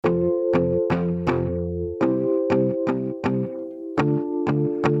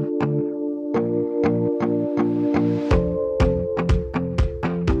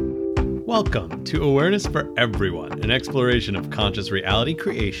Welcome to Awareness for Everyone, an exploration of conscious reality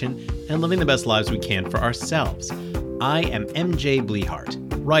creation and living the best lives we can for ourselves. I am MJ Blehart,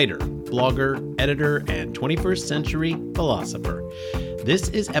 writer, blogger, editor, and 21st century philosopher. This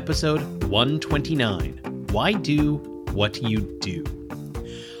is episode 129, Why Do What You Do?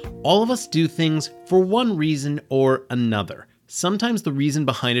 All of us do things for one reason or another. Sometimes the reason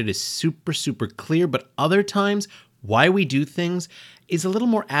behind it is super clear, but other times why we do things is a little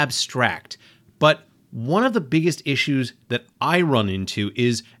more abstract. But one of the biggest issues that I run into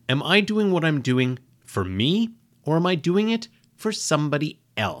is, am I doing what I'm doing for me, or am I doing it for somebody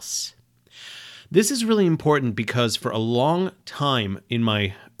else? This is really important because for a long time in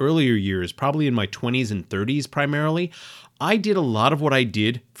my earlier years, probably in my 20s and 30s primarily, I did a lot of what I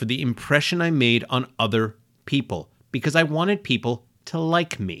did for the impression I made on other people, because I wanted people to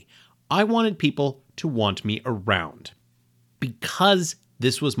like me. I wanted people to want me around. Because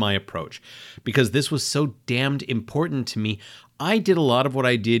this was my approach, because this was so damned important to me, I did a lot of what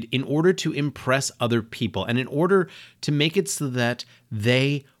I did in order to impress other people and in order to make it so that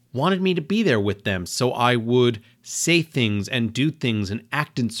they wanted me to be there with them. So I would say things and do things and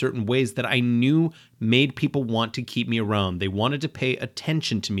act in certain ways that I knew made people want to keep me around. They wanted to pay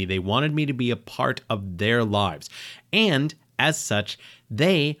attention to me. They wanted me to be a part of their lives. And as such,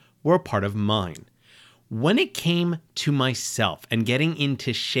 they were a part of mine. When it came to myself and getting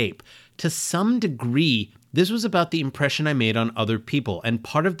into shape, to some degree, this was about the impression I made on other people, and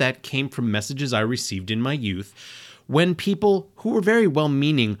part of that came from messages I received in my youth when people who were very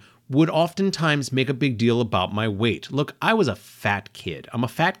well-meaning would oftentimes make a big deal about my weight. Look, I was a fat kid. I'm a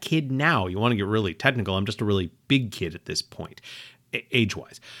fat kid now. You want to get really technical, I'm just a really big kid at this point,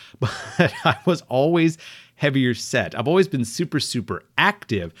 age-wise. But I was always heavier set. I've always been super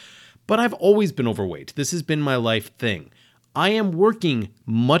active, but I've always been overweight. This has been my life thing. I am working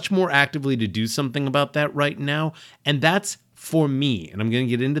much more actively to do something about that right now, and that's for me. And I'm going to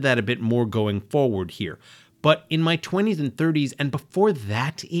get into that a bit more going forward here. But in my 20s and 30s, and before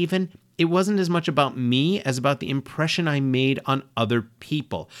that even, it wasn't as much about me as about the impression I made on other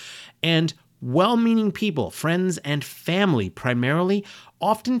people. And well-meaning people, friends and family primarily,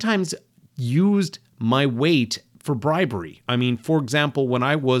 oftentimes used my weight for bribery. I mean, for example, when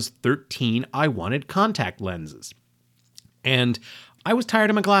I was 13, I wanted contact lenses. And I was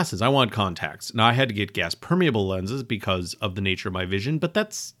tired of my glasses. I wanted contacts. Now, I had to get gas-permeable lenses because of the nature of my vision, but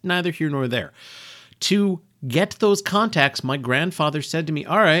that's neither here nor there. To get those contacts, my grandfather said to me,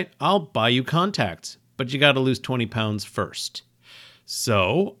 all right, I'll buy you contacts, but you got to lose 20 pounds first.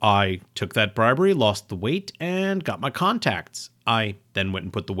 So I took that bribery, lost the weight, and got my contacts. I then went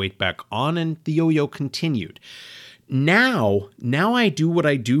and put the weight back on, and the yo-yo continued. Now I do what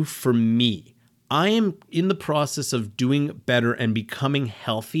I do for me. I am in the process of doing better and becoming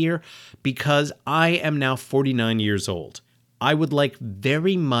healthier because I am now 49 years old. I would like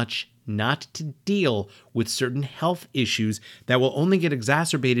very much not to deal with certain health issues that will only get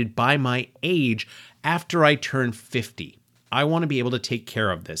exacerbated by my age after I turn 50. I want to be able to take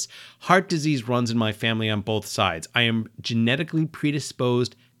care of this. Heart disease runs in my family on both sides. I am genetically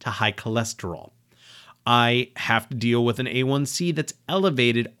predisposed to high cholesterol. I have to deal with an A1C that's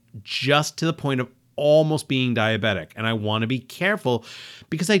elevated just to the point of almost being diabetic. And I want to be careful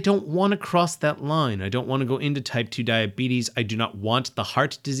because I don't want to cross that line. I don't want to go into type 2 diabetes. I do not want the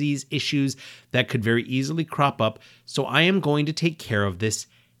heart disease issues that could very easily crop up. So I am going to take care of this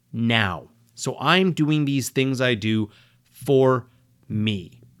now. So I'm doing these things I do for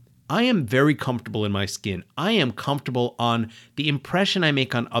me. I am very comfortable in my skin. I am comfortable on the impression I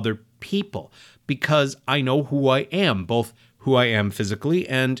make on other people because I know who I am, both who I am physically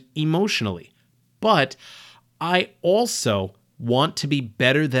and emotionally. But I also want to be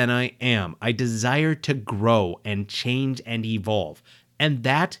better than I am. I desire to grow and change and evolve. And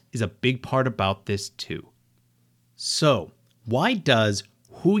that is a big part about this too. So, why does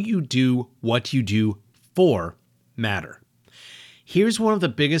who you do what you do for matter? Here's one of the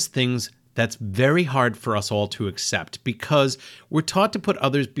biggest things that's very hard for us all to accept because we're taught to put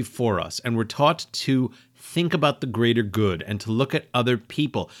others before us and we're taught to think about the greater good and to look at other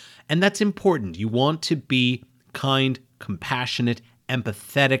people. And that's important. You want to be kind, compassionate,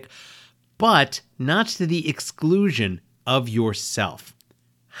 empathetic, but not to the exclusion of yourself.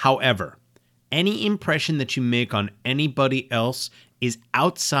 However, any impression that you make on anybody else is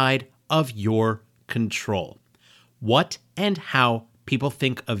outside of your control. What and how people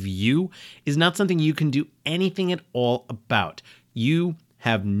think of you is not something you can do anything at all about. You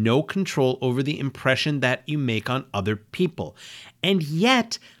have no control over the impression that you make on other people. And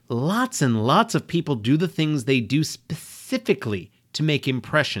yet, lots and lots of people do the things they do specifically to make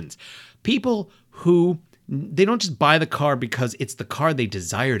impressions. People who they don't just buy the car because it's the car they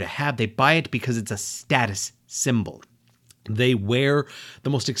desire to have. They buy it because it's a status symbol. They wear the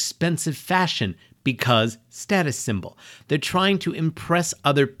most expensive fashion because status symbol. They're trying to impress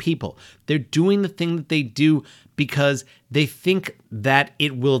other people. They're doing the thing that they do because they think that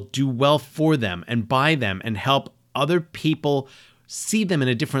it will do well for them and buy them and help other people see them in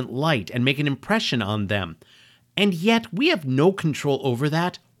a different light and make an impression on them. And yet we have no control over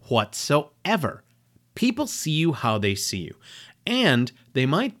that whatsoever. People see you how they see you. And they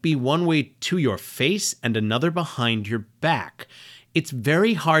might be one way to your face and another behind your back. It's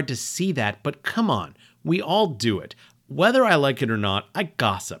very hard to see that, but come on, we all do it. Whether I like it or not, I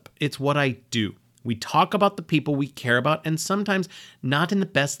gossip. It's what I do. We talk about the people we care about, and sometimes not in the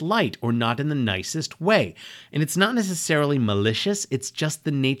best light or not in the nicest way. And it's not necessarily malicious, it's just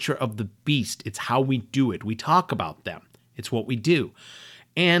the nature of the beast. It's how we do it. We talk about them. It's what we do.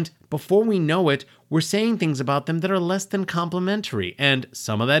 And before we know it, we're saying things about them that are less than complimentary, and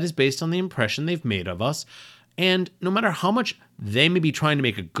some of that is based on the impression they've made of us. And no matter how much they may be trying to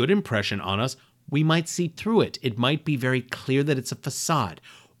make a good impression on us, we might see through it. It might be very clear that it's a facade,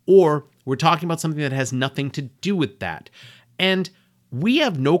 or we're talking about something that has nothing to do with that. And we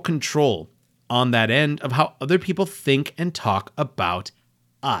have no control on that end of how other people think and talk about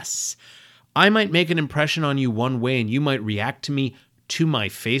us. I might make an impression on you one way, and you might react to me to my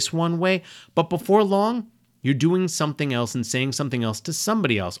face one way, but before long, you're doing something else and saying something else to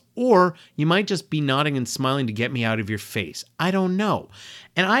somebody else. Or you might just be nodding and smiling to get me out of your face. I don't know.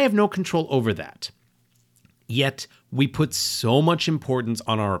 And I have no control over that. Yet we put so much importance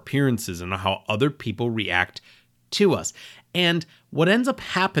on our appearances and how other people react to us. And what ends up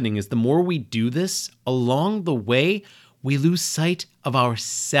happening is the more we do this, along the way, we lose sight of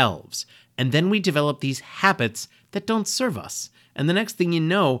ourselves. And then we develop these habits that don't serve us. And the next thing you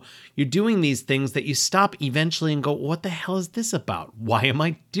know, you're doing these things that you stop eventually and go, what the hell is this about? Why am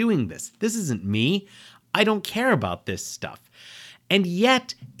I doing this? This isn't me. I don't care about this stuff. And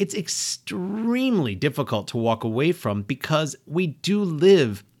yet, it's extremely difficult to walk away from because we do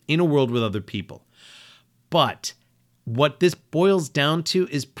live in a world with other people. But what this boils down to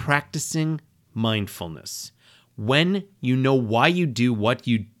is practicing mindfulness. When you know why you do what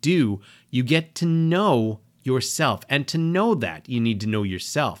you do, you get to know yourself. And to know that, you need to know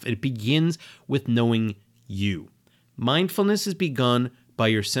yourself. It begins with knowing you. Mindfulness is begun by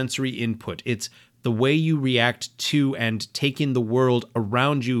your sensory input. It's the way you react to and take in the world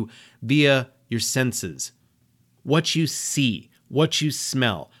around you via your senses. What you see, what you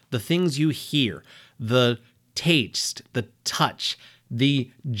smell, the things you hear, the taste, the touch, the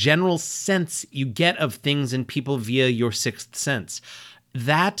general sense you get of things and people via your sixth sense.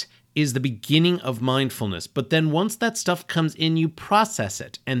 That is the beginning of mindfulness. But then once that stuff comes in, you process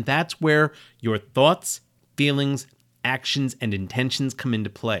it. And that's where your thoughts, feelings, actions, and intentions come into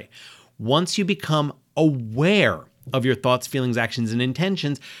play. Once you become aware of your thoughts, feelings, actions, and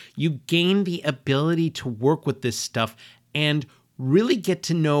intentions, you gain the ability to work with this stuff and really get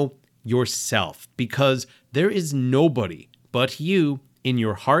to know yourself, because there is nobody but you in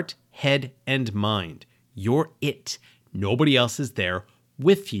your heart, head, and mind. You're it. Nobody else is there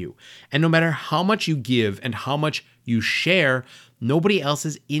with you. And no matter how much you give and how much you share, nobody else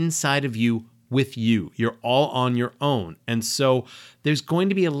is inside of you with you. You're all on your own. And so there's going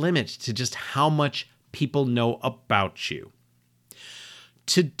to be a limit to just how much people know about you.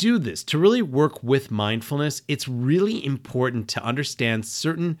 To do this, to really work with mindfulness, it's really important to understand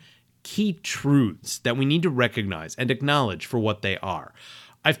certain key truths that we need to recognize and acknowledge for what they are.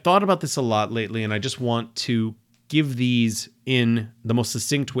 I've thought about this a lot lately, and I just want to give these in the most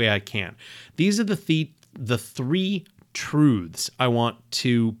succinct way I can. These are the three truths I want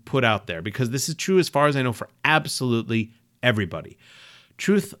to put out there, because this is true as far as I know for absolutely everybody.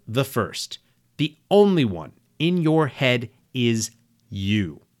 Truth the first. The only one in your head is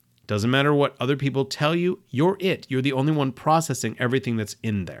you. Doesn't matter what other people tell you, you're it. You're the only one processing everything that's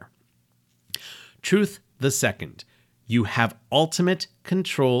in there. Truth the second. You have ultimate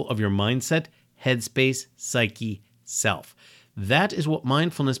control of your mindset, headspace, psyche, self. That is what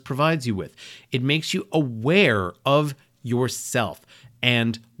mindfulness provides you with. It makes you aware of yourself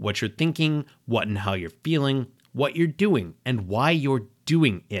and what you're thinking, what and how you're feeling, what you're doing, and why you're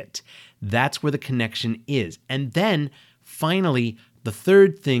doing it. That's where the connection is. And then, finally, the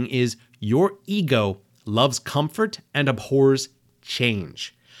third thing is your ego loves comfort and abhors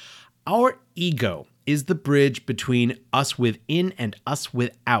change. Our ego is the bridge between us within and us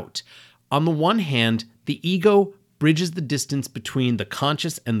without. On the one hand, the ego bridges the distance between the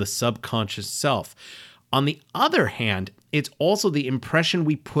conscious and the subconscious self. On the other hand, it's also the impression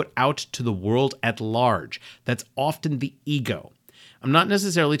we put out to the world at large that's often the ego. I'm not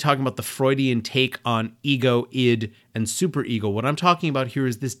necessarily talking about the Freudian take on ego, id, and superego. What I'm talking about here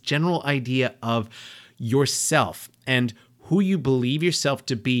is this general idea of yourself and who you believe yourself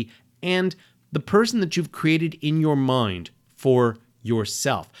to be and the person that you've created in your mind for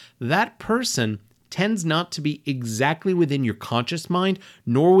yourself. That person tends not to be exactly within your conscious mind,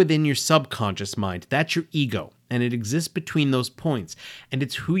 nor within your subconscious mind. That's your ego, and it exists between those points. And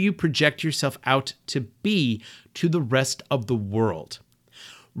it's who you project yourself out to be to the rest of the world.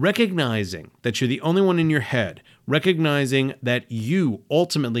 Recognizing that you're the only one in your head, recognizing that you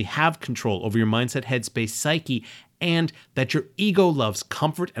ultimately have control over your mindset, headspace, psyche, and that your ego loves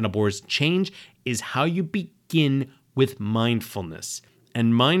comfort and abhors change is how you begin with mindfulness.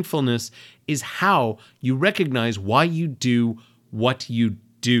 And mindfulness is how you recognize why you do what you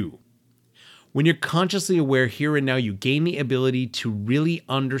do. When you're consciously aware here and now, you gain the ability to really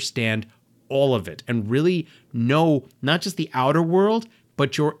understand all of it and really know not just the outer world,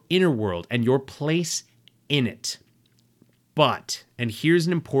 but your inner world and your place in it. But, and here's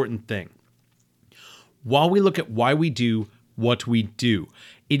an important thing, while we look at why we do what we do,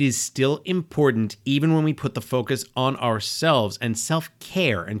 it is still important, even when we put the focus on ourselves and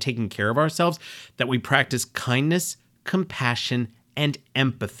self-care and taking care of ourselves, that we practice kindness, compassion, and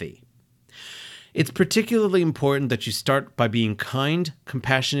empathy. It's particularly important that you start by being kind,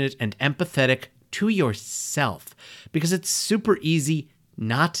 compassionate, and empathetic to yourself, because it's super easy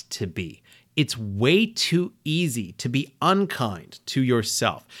not to be. It's way too easy to be unkind to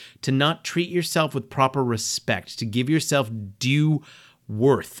yourself, to not treat yourself with proper respect, to give yourself due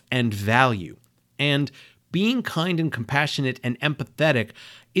worth and value. And being kind and compassionate and empathetic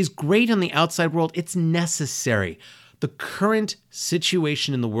is great on the outside world. It's necessary. The current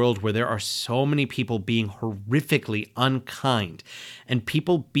situation in the world where there are so many people being horrifically unkind and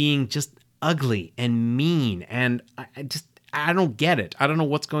people being just ugly and mean, and I don't get it. I don't know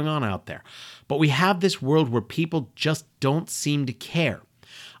what's going on out there. But we have this world where people just don't seem to care.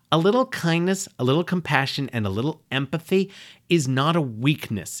 A little kindness, a little compassion, and a little empathy is not a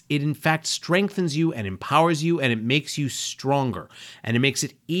weakness. It in fact strengthens you and empowers you, and it makes you stronger. And it makes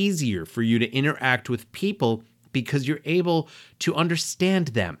it easier for you to interact with people because you're able to understand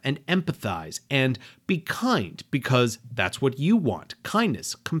them and empathize and be kind because that's what you want.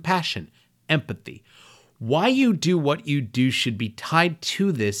 Kindness, compassion, empathy. Why you do what you do should be tied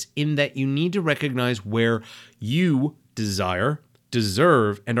to this, in that you need to recognize where you desire,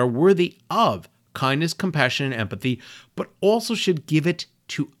 deserve, and are worthy of kindness, compassion, and empathy, but also should give it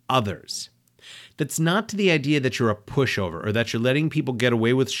to others. That's not to the idea that you're a pushover or that you're letting people get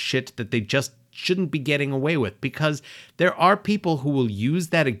away with shit that they just shouldn't be getting away with, because there are people who will use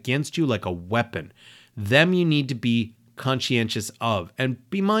that against you like a weapon. Them you need to be conscientious of and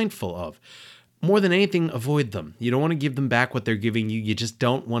be mindful of. More than anything, avoid them. You don't want to give them back what they're giving you. You just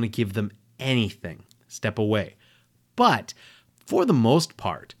don't want to give them anything. Step away. But for the most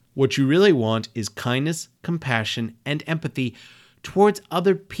part, what you really want is kindness, compassion, and empathy towards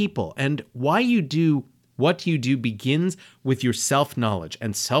other people. And why you do what you do begins with your self-knowledge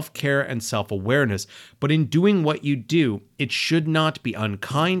and self-care and self-awareness. But in doing what you do, it should not be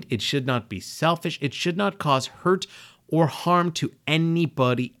unkind. It should not be selfish. It should not cause hurt or harm to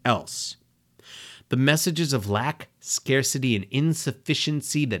anybody else. The messages of lack, scarcity, and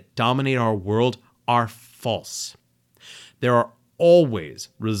insufficiency that dominate our world are false. There are always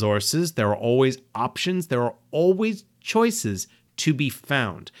resources, there are always options, there are always choices to be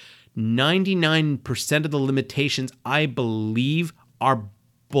found. 99% of the limitations, I believe, are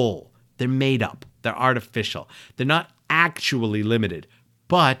bull. They're made up. They're artificial. They're not actually limited.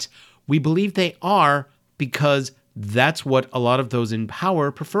 But we believe they are because that's what a lot of those in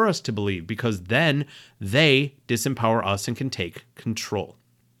power prefer us to believe, because then they disempower us and can take control.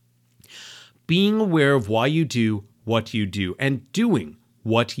 Being aware of why you do what you do and doing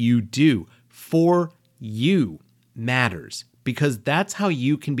what you do for you matters, because that's how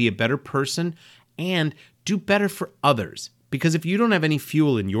you can be a better person and do better for others. Because if you don't have any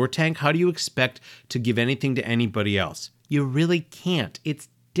fuel in your tank, how do you expect to give anything to anybody else? You really can't. It's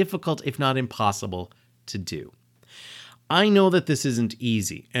difficult, if not impossible, to do. I know that this isn't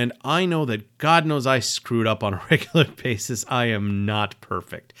easy, and I know that God knows I screwed up on a regular basis. I am not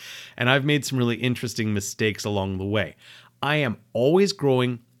perfect, and I've made some really interesting mistakes along the way. I am always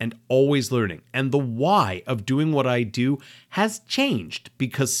growing and always learning, and the why of doing what I do has changed,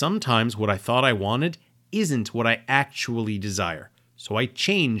 because sometimes what I thought I wanted isn't what I actually desire. So I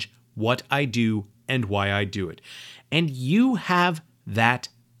change what I do and why I do it. And you have that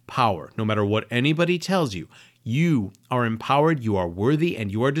power. No matter what anybody tells you, you are empowered, you are worthy, and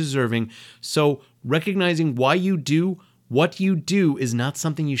you are deserving. So recognizing why you do what you do is not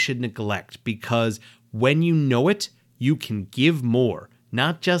something you should neglect, because when you know it, you can give more,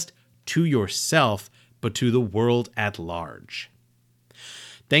 not just to yourself, but to the world at large.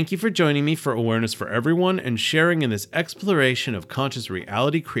 Thank you for joining me for Awareness for Everyone and sharing in this exploration of conscious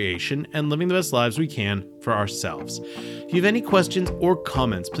reality creation and living the best lives we can for ourselves. If you have any questions or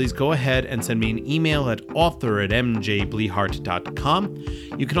comments, please go ahead and send me an email at author@mjbleehart.com.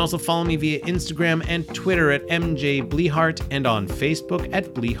 You can also follow me via Instagram and Twitter at mjbleehart and on Facebook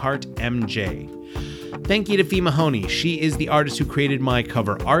at bleehartmj. Thank you to Fee Mahoney. She is the artist who created my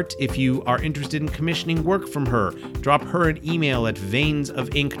cover art. If you are interested in commissioning work from her, drop her an email at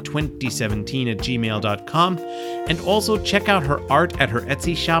veinsofink2017@gmail.com, and also check out her art at her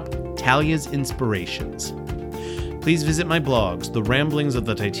Etsy shop, Talia's Inspirations. Please visit my blogs, The Ramblings of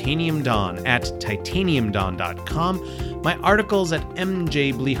the Titanium Dawn at titaniumdawn.com, my articles at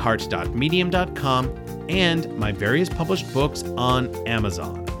mjbleehart.medium.com, and my various published books on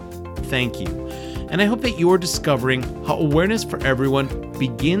Amazon. Thank you. And I hope that you're discovering how Awareness for Everyone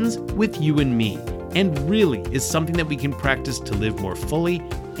begins with you and me, and really is something that we can practice to live more fully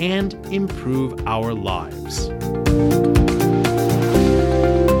and improve our lives.